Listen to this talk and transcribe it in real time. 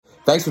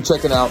Thanks for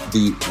checking out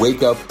the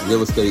Wake Up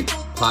Real Estate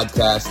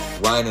podcast.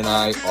 Ryan and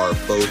I are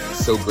both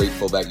so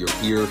grateful that you're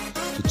here.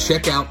 To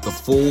check out the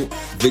full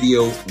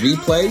video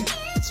replay,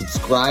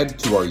 subscribe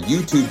to our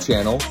YouTube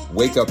channel,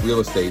 Wake Up Real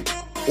Estate,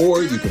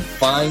 or you can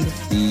find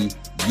the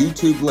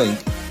YouTube link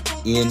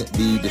in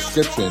the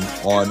description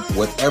on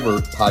whatever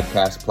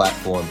podcast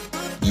platform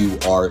you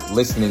are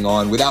listening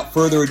on. Without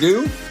further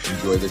ado,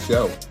 enjoy the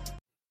show.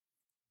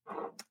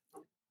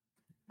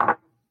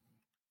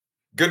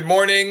 Good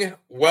morning.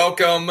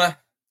 Welcome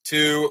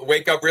to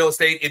Wake Up Real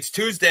Estate. It's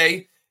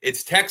Tuesday.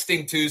 It's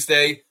Texting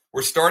Tuesday.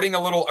 We're starting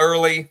a little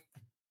early.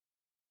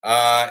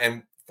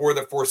 And for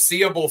the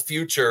foreseeable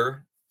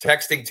future,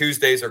 Texting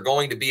Tuesdays are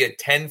going to be at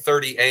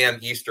 10:30 a.m.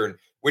 Eastern,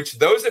 which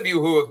those of you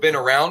who have been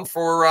around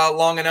for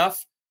long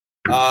enough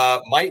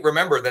might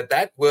remember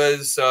that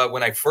was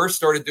when I first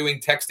started doing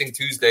Texting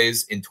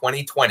Tuesdays in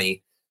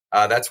 2020.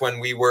 That's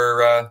when we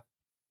were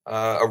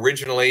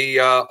originally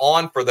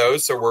on for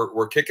those. So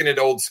we're kicking it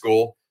old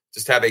school.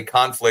 Just have a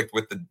conflict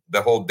with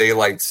the whole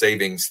daylight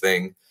savings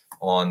thing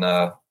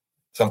on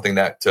something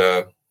that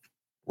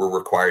we're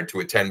required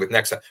to attend with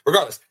next time.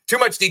 Regardless, too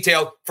much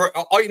detail. For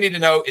all you need to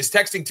know is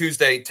Texting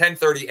Tuesday,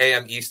 10:30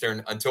 a.m.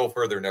 Eastern until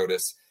further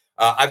notice.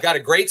 I've got a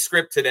great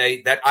script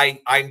today that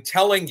I'm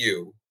telling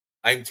you,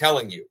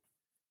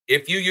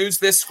 if you use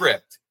this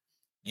script,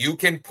 you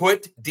can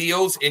put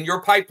deals in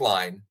your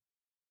pipeline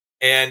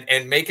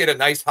and make it a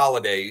nice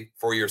holiday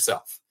for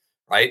yourself,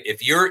 right?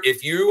 If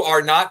you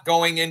are not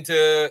going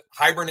into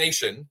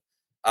hibernation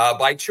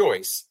by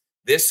choice,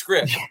 this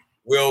script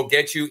will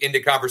get you into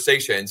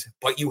conversations,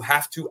 but you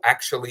have to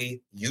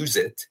actually use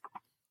it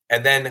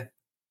and then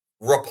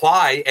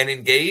reply and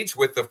engage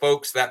with the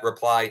folks that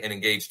reply and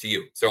engage to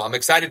you. So I'm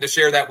excited to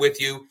share that with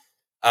you.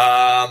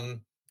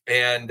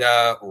 And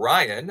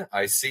Ryan,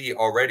 I see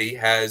already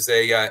has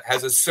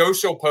a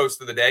social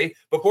post of the day.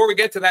 Before we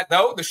get to that,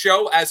 though, the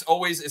show, as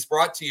always, is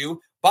brought to you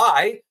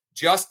by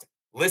Just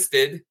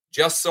Listed,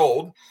 Just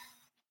Sold,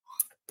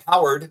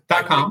 powered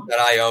by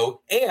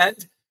Blink.io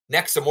and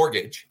Nexa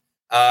Mortgage,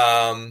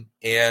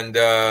 and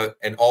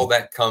all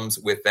that comes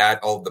with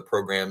that, all the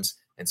programs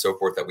and so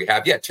forth that we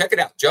have. Yeah, check it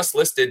out. Just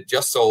Listed,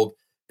 Just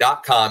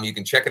Sold.com. You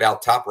can check it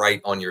out top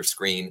right on your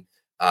screen.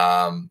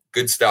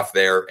 Good stuff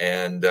there,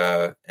 and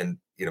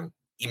you know,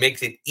 he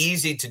makes it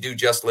easy to do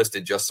Just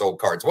Listed, Just Sold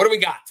cards. What do we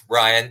got,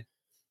 Brian?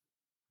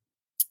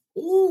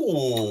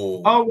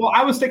 Ooh. Oh, well,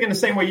 I was thinking the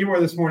same way you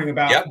were this morning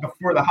about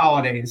before the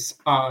holidays.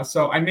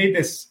 So I made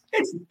this.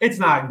 It's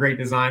not a great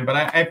design, but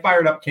I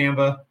fired up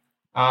Canva,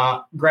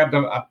 grabbed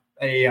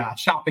a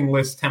shopping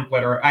list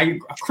template or a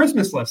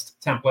Christmas list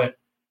template,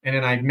 and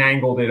then I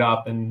mangled it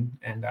up and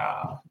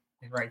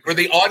right for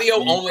the audio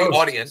only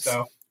audience.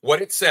 So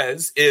what it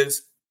says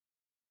is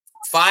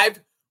 5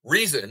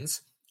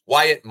 reasons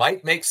why it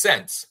might make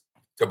sense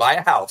to buy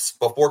a house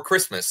before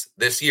Christmas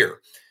this year.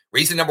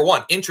 Reason number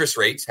 1, interest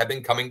rates have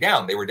been coming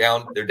down. They're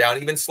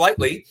down even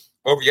slightly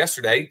over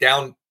yesterday,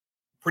 down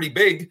pretty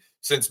big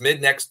since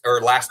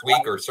last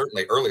week, or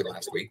certainly early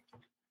last week.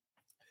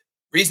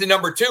 Reason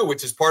number 2,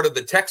 which is part of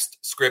the text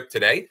script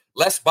today,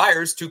 less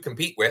buyers to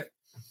compete with.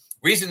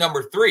 Reason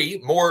number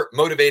 3, more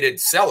motivated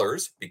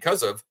sellers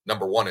because of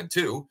number 1 and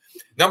 2.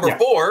 Number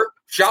 4,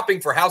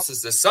 shopping for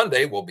houses this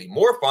Sunday will be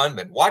more fun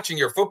than watching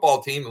your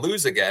football team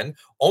lose again,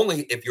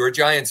 only if you're a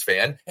Giants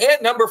fan.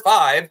 And number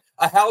 5,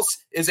 a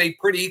house is a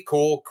pretty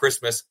cool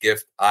Christmas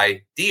gift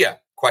idea, ?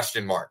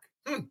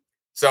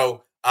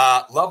 So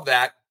love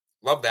that.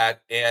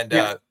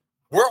 And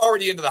we're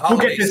already into the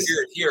holiday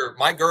spirit here.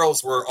 My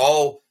girls were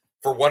all,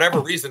 for whatever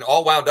reason,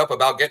 all wound up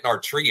about getting our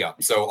tree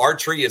up. So our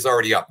tree is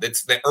already up.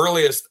 It's the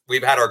earliest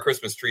we've had our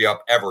Christmas tree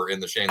up ever in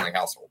the Shanley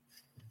household.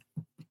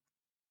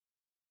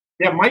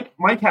 Yeah,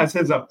 Mike has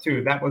his up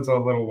too. That was a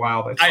little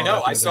wild. I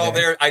know. I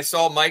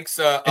saw Mike's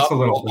up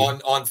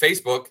on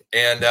Facebook,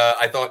 and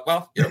I thought,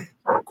 well, you know,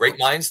 great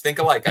minds think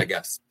alike, I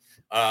guess.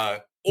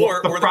 The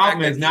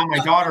problem is now my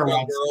daughter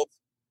wants.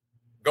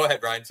 Go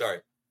ahead, Brian. Sorry.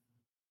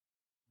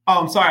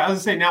 Oh, I'm sorry. I was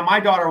gonna say now my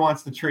daughter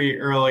wants the tree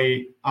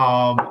early,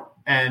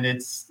 and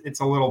it's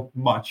a little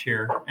much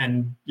here.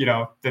 And you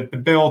know the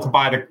bill to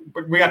buy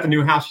we got the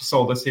new house she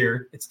sold us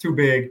here. It's too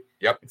big.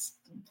 Yep. It's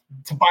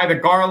to buy the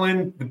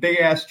garland, the big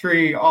ass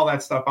tree, all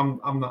that stuff.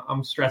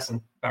 I'm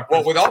stressing about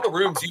Christmas. Well, with all the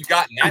rooms you've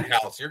got in that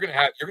house, you're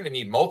gonna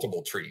need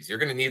multiple trees. You're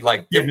gonna need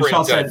like different.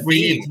 Michelle said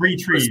we need 3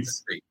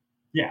 trees.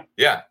 Yeah.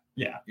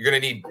 You're gonna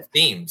need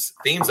themes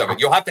of it.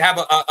 You'll have to have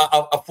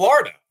a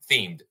Florida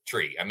themed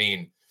tree. I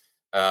mean,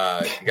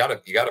 you gotta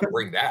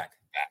bring that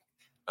back.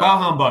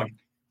 Humbug.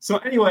 So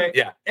anyway,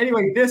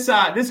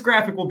 this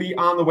graphic will be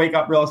on the Wake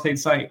Up Real Estate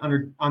site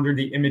under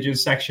the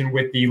images section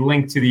with the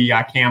link to the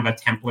Canva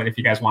template if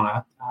you guys want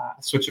to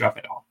switch it up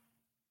at all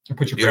and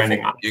put your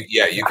branding on it.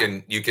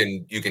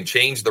 You can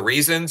change the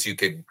reasons. You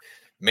could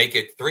make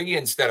it 3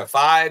 instead of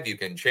 5. You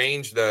can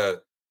change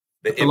the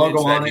image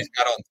logo that he's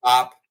got on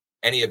top.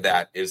 Any of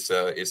that is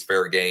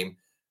fair game.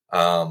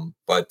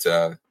 But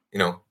you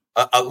know,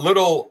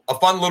 a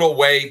fun little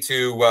way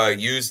to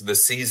use the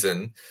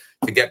season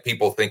to get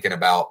people thinking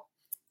about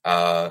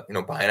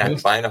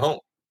buying a home.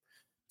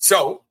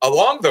 So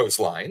along those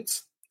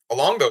lines,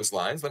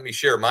 let me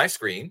share my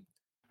screen.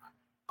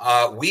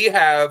 We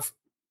have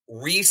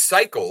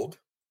recycled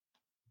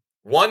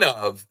one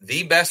of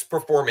the best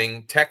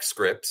performing text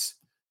scripts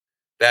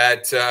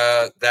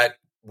that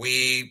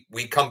we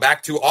come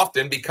back to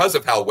often because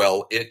of how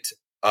well it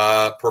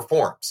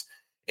performs,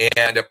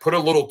 and put a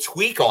little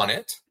tweak on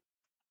it,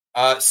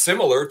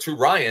 similar to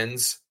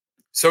Ryan's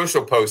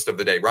social post of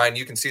the day. Ryan,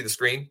 you can see the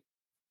screen.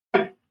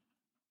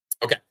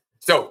 Okay,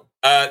 so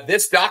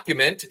this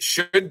document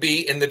should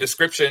be in the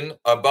description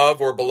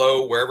above or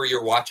below wherever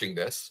you're watching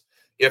this.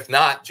 If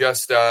not,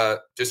 just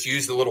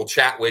use the little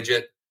chat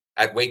widget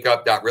at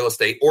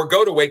wakeup.realestate, or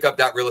go to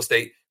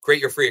wakeup.realestate,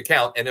 create your free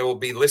account, and it will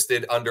be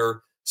listed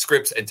under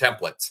scripts and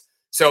templates.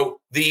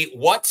 So the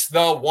what's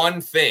the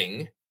one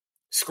thing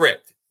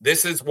script,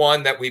 this is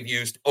one that we've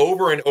used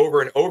over and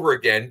over and over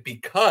again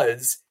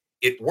because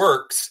it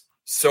works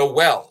so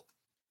well,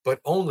 but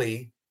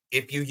only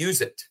if you use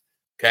it.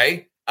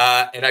 Okay.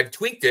 And I've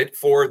tweaked it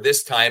for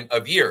this time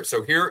of year.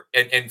 So here,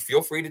 and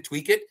feel free to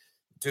tweak it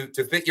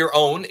to fit your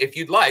own if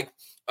you'd like.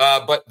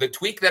 But the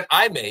tweak that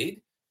I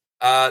made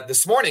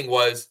this morning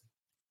was,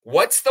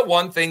 what's the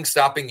one thing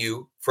stopping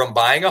you from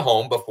buying a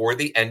home before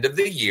the end of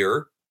the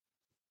year?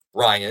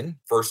 Ryan,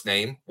 first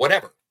name,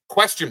 whatever,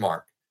 question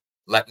mark,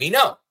 let me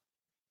know.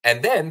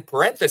 And then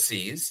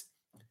parentheses,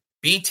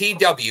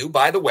 BTW,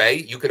 by the way,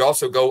 you could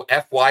also go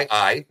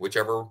FYI,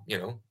 whichever,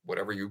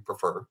 whatever you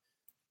prefer.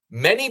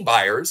 Many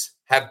buyers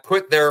have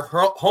put their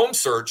home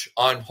search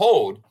on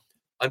hold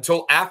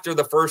until after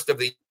the first of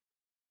the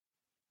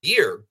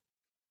year,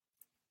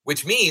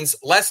 which means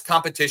less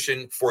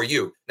competition for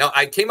you. Now,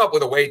 I came up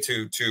with a way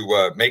to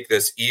make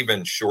this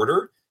even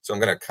shorter. So I'm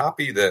going to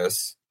copy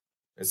this.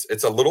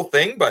 It's a little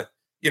thing, but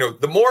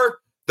the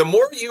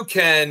more you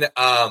can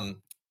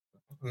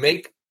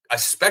make,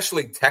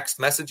 especially text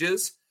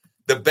messages,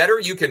 the better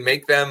you can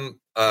make them.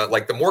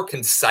 Like the more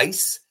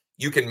concise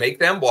you can make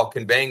them while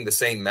conveying the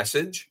same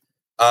message.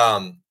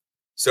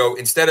 So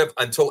instead of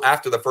until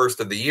after the first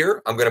of the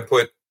year, I'm going to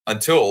put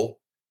until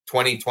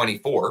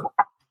 2024,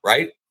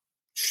 right?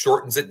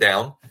 Shortens it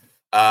down.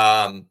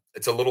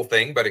 It's a little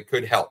thing, but it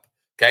could help.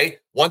 Okay.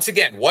 Once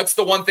again, what's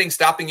the one thing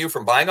stopping you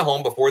from buying a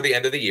home before the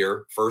end of the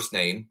year? First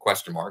name,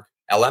 question mark,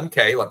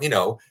 LMK, let me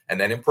know. And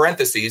then in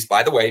parentheses,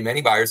 by the way,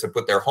 many buyers have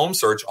put their home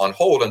search on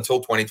hold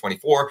until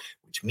 2024,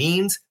 which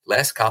means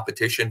less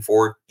competition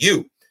for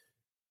you.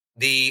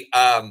 The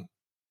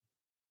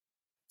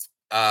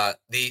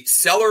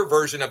seller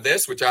version of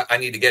this, which I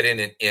need to get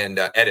in and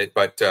edit,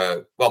 but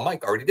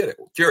Mike already did it.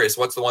 Curious,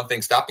 what's the one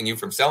thing stopping you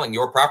from selling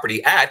your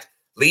property at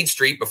Lead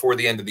Street before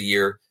the end of the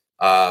year?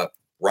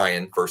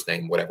 Ryan, first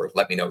name, whatever.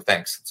 Let me know.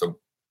 Thanks. So,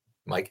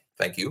 Mike,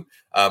 thank you.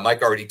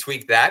 Mike already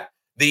tweaked that.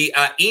 The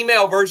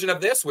email version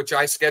of this, which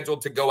I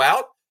scheduled to go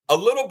out, a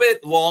little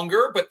bit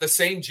longer, but the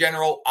same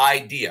general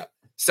idea.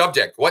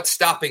 Subject, what's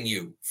stopping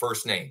you?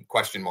 First name,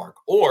 question mark,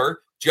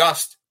 or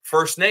just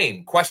first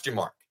name, question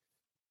mark.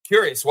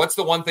 Curious, what's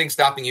the one thing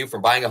stopping you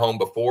from buying a home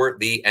before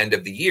the end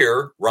of the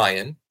year?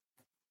 Ryan,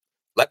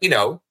 let me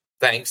know.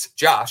 Thanks,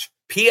 Josh.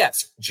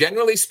 P.S.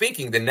 Generally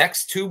speaking, the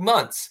next 2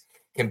 months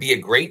can be a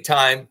great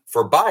time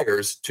for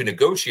buyers to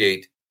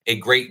negotiate a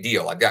great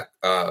deal. I've got,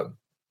 I'm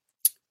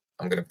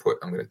going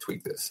to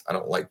tweak this. I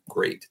don't like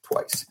great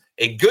twice.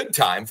 A good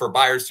time for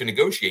buyers to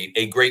negotiate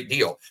a great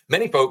deal.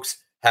 Many folks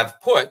have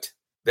put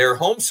their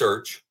home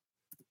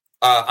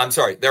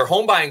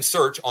buying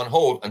search on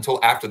hold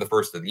until after the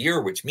first of the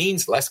year, which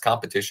means less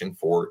competition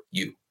for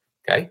you.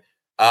 Okay.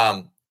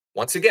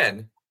 Once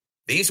again,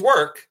 these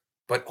work,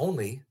 but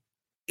only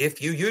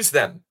if you use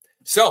them.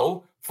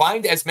 So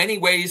find as many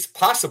ways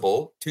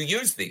possible to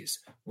use these,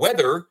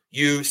 whether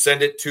you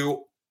send it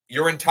to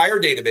your entire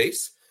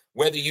database,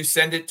 whether you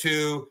send it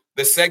to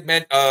the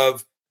segment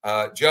of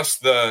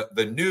just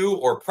the new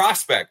or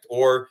prospect,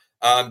 or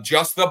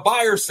just the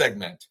buyer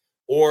segment,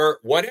 or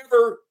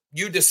whatever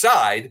you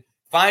decide,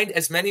 find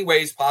as many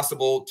ways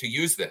possible to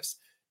use this.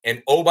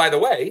 And oh, by the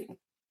way,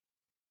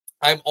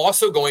 I'm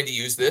also going to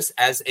use this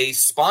as a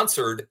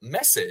sponsored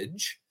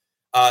message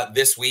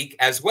this week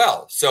as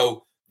well.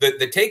 So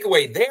the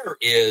takeaway there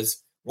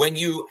is, when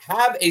you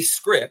have a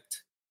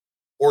script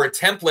or a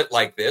template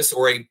like this,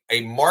 or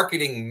a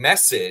marketing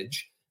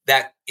message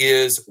that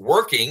is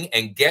working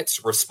and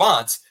gets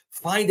response,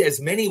 find as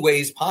many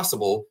ways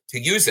possible to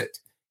use it.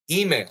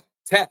 Email,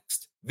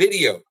 text,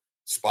 video,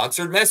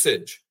 sponsored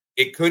message.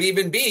 It could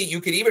even be,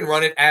 you could even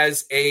run it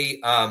as a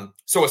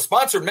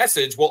sponsored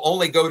message will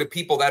only go to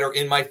people that are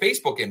in my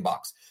Facebook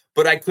inbox.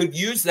 But I could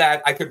use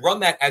that, I could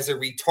run that as a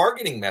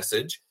retargeting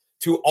message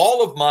to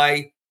all of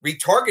my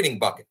retargeting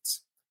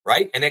buckets,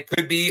 right? And it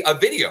could be a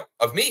video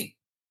of me.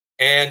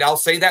 And I'll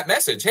say that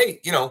message,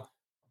 hey,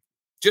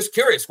 just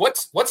curious,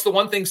 what's the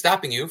one thing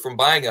stopping you from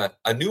buying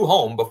a new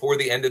home before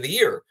the end of the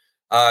year?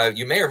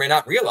 You may or may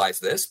not realize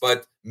this,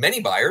 but many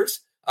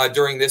buyers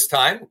during this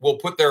time will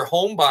put their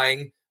home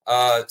buying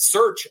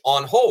search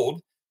on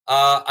hold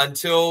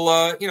until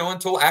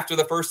after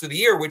the first of the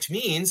year, which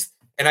means,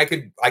 and I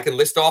can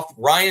list off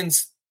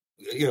Ryan's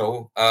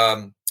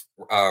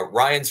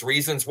Ryan's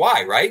reasons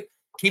why, right?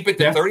 Keep it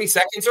to 30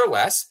 seconds or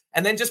less,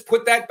 and then just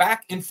put that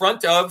back in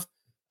front of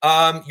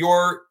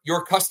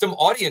your custom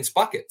audience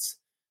buckets.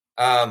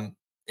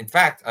 In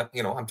fact,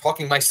 I'm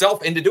talking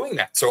myself into doing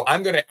that. So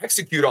I'm going to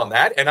execute on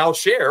that, and I'll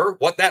share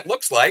what that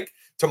looks like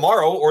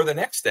tomorrow or the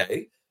next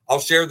day. I'll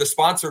share the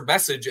sponsored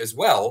message as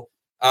well.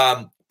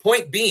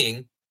 Point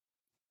being,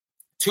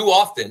 too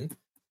often,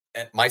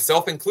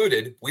 myself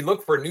included, we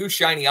look for a new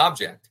shiny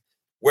object.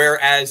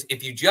 Whereas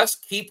if you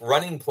just keep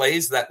running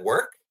plays that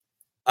work,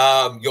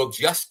 you'll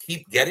just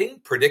keep getting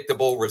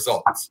predictable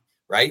results,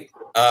 right?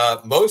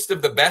 Most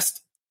of the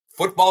best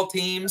football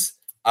teams,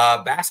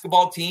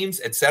 basketball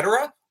teams,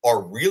 etc.,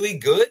 are really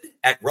good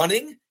at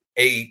running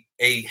a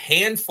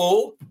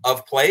handful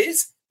of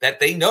plays that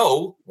they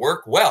know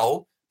work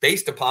well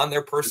based upon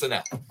their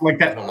personnel. Like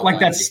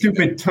that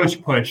stupid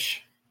tush push.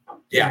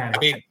 Yeah. I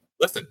mean,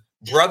 listen,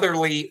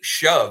 brotherly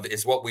shove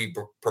is what we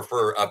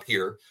prefer up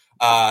here.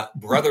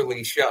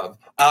 Brotherly shove.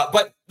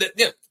 But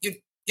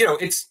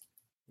it's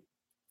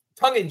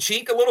tongue in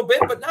cheek a little bit,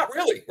 but not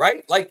really,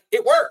 right? Like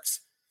it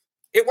works.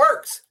 It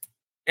works.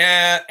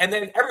 And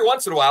then every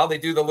once in a while they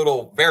do the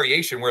little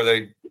variation where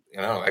they,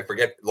 I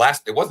forget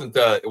it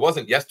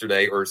wasn't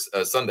yesterday or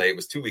Sunday. It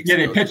was 2 weeks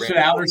ago. Yeah, they pitched it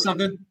out or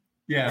something.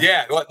 Yeah.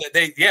 Yeah. Well,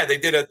 they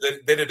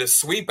did a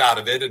sweep out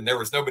of it and there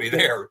was nobody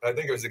there. I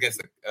think it was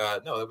against it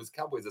was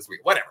Cowboys this week.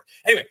 Whatever.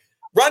 Anyway,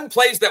 run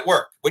plays that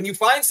work. When you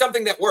find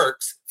something that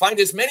works, find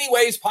as many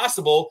ways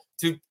possible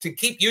to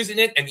keep using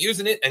it and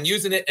using it and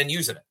using it and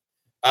using it.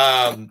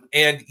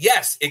 And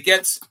yes, it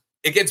gets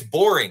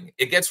boring.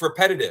 It gets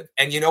repetitive.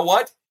 And you know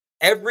what?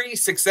 Every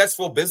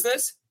successful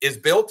business is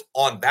built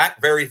on that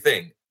very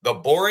thing. The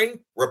boring,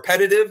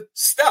 repetitive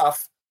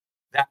stuff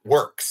that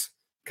works.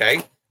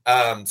 Okay.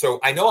 So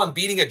I know I'm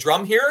beating a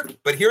drum here,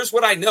 but here's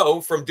what I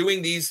know from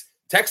doing these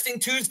Texting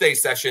Tuesday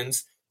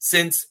sessions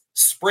since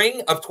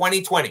spring of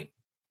 2020.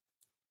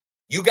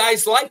 You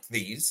guys liked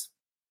these,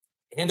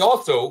 and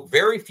also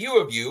very few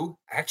of you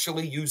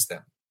actually use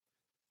them.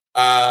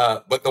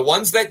 But the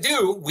ones that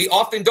do, we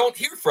often don't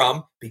hear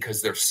from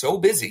because they're so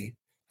busy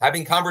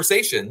having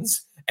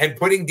conversations and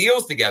putting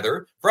deals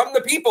together from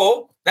the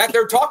people that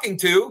they're talking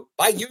to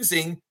by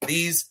using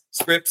these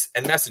scripts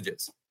and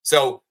messages.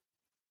 So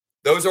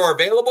those are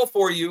available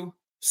for you.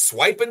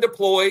 Swipe and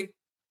deploy.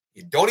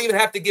 You don't even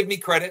have to give me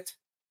credit.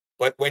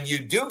 But when you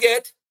do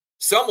get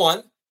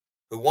someone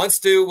who wants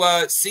to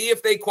see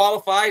if they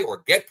qualify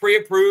or get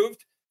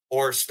pre-approved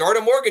or start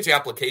a mortgage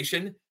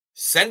application,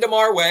 send them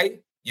our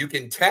way. You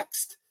can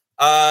text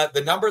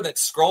the number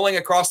that's scrolling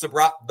across the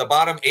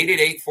bottom,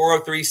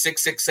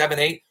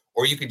 888-403-6678,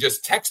 or you can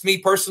just text me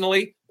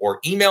personally or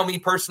email me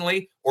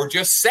personally or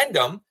just send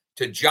them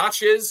to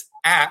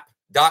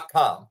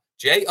joshsapp.com,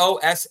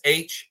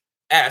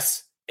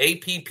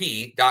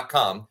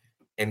 JOSHSAPP.com,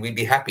 and we'd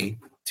be happy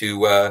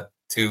to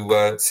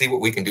see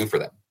what we can do for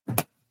them.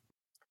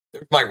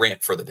 There's my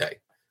rant for the day.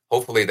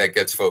 Hopefully that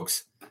gets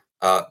folks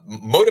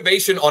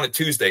motivation on a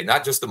Tuesday,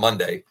 not just a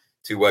Monday,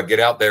 to get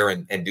out there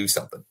and do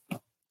something.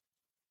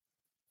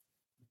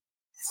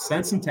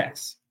 Send some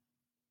texts.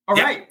 All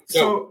right.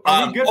 So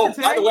are we good for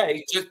today? By the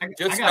way, I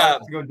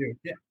got to go do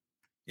it.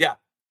 Yeah.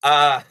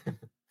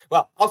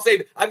 Well, I'll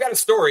say I've got a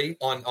story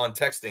on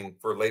texting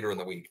for later in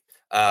the week.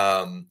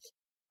 No.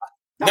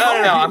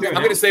 I'm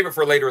going to save it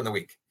for later in the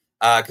week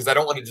because I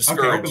don't want to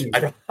discourage.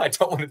 I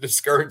don't want to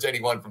discourage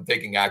anyone from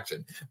taking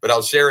action. But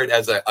I'll share it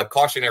as a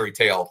cautionary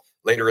tale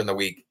later in the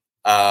week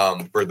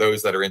for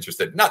those that are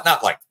interested.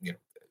 Not like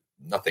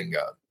nothing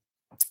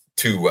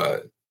too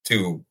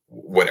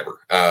whatever.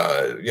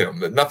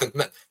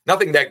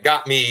 Nothing that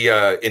got me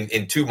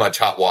in too much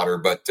hot water,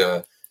 but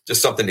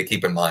just something to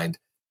keep in mind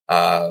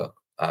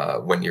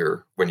when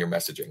you're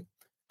messaging.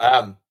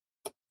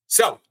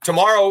 So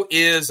tomorrow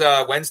is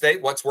Wednesday.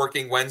 What's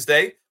working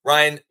Wednesday?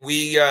 Ryan,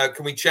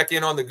 can we check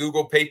in on the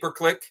Google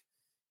pay-per-click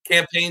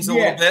campaigns a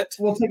little bit?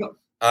 We'll take a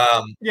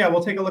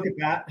look at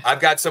that. I've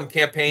got some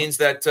campaigns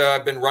that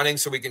I've been running,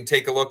 so we can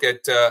take a look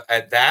at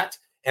that,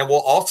 and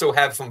we'll also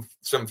have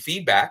some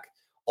feedback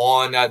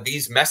on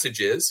these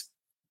messages,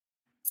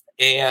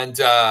 and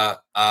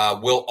I'll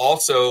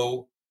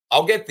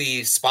get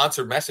the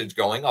sponsored message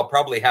going. I'll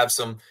probably have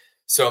some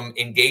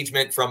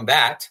engagement from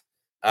that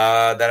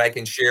I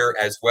can share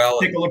as well.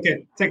 Take a look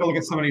at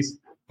some of these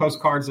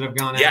postcards that have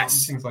gone out and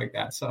things like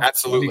that. So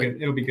absolutely,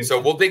 it'll be good.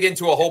 So we'll dig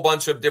into a whole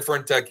bunch of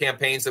different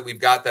campaigns that we've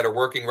got that are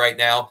working right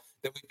now.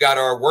 Then we've got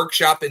our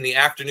workshop in the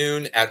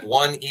afternoon at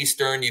 1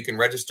 Eastern. You can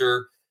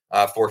register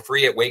for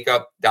free at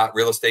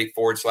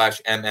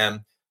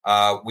wakeUp.realestate/MM.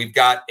 We've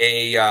got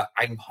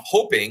I'm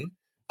hoping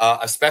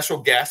a special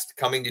guest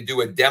coming to do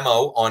a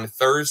demo on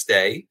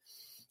Thursday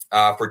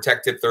for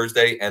Tech Tip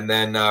Thursday, and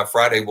then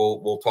Friday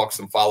we'll talk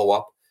some follow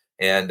up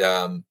and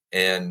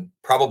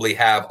probably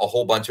have a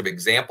whole bunch of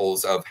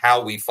examples of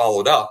how we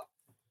followed up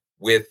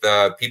with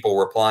people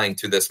replying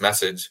to this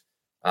message,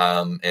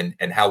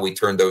 and how we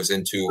turned those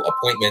into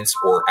appointments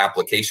or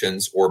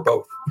applications or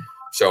both.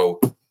 So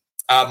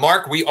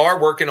Mark, we are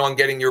working on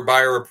getting your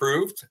buyer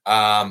approved.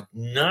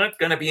 Not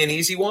going to be an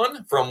easy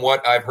one from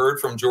what I've heard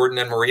from Jordan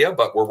and Maria,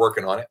 but we're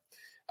working on it.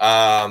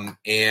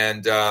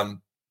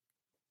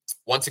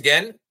 Once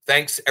again,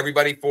 thanks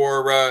everybody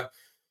for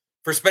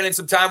spending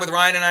some time with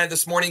Ryan and I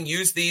this morning.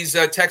 Use these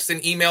text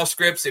and email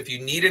scripts. If you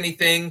need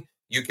anything,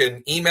 you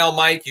can email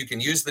Mike. You can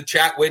use the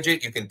chat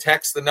widget. You can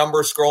text the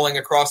number scrolling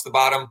across the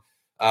bottom.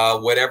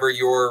 Whatever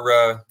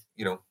your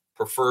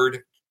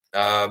preferred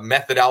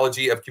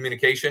methodology of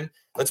communication.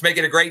 Let's make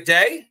it a great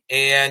day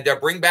and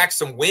bring back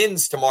some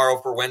wins tomorrow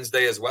for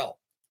Wednesday as well.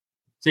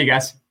 See you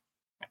guys.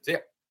 See ya.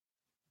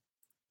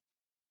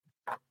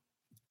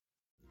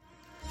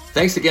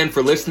 Thanks again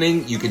for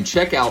listening. You can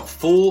check out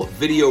full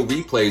video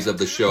replays of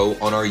the show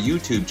on our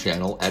YouTube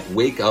channel at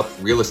Wake Up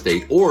Real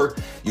Estate, or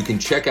you can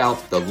check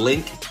out the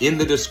link in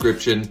the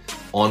description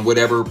on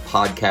whatever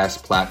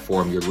podcast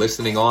platform you're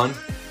listening on.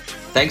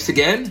 Thanks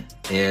again,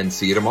 and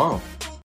see you tomorrow.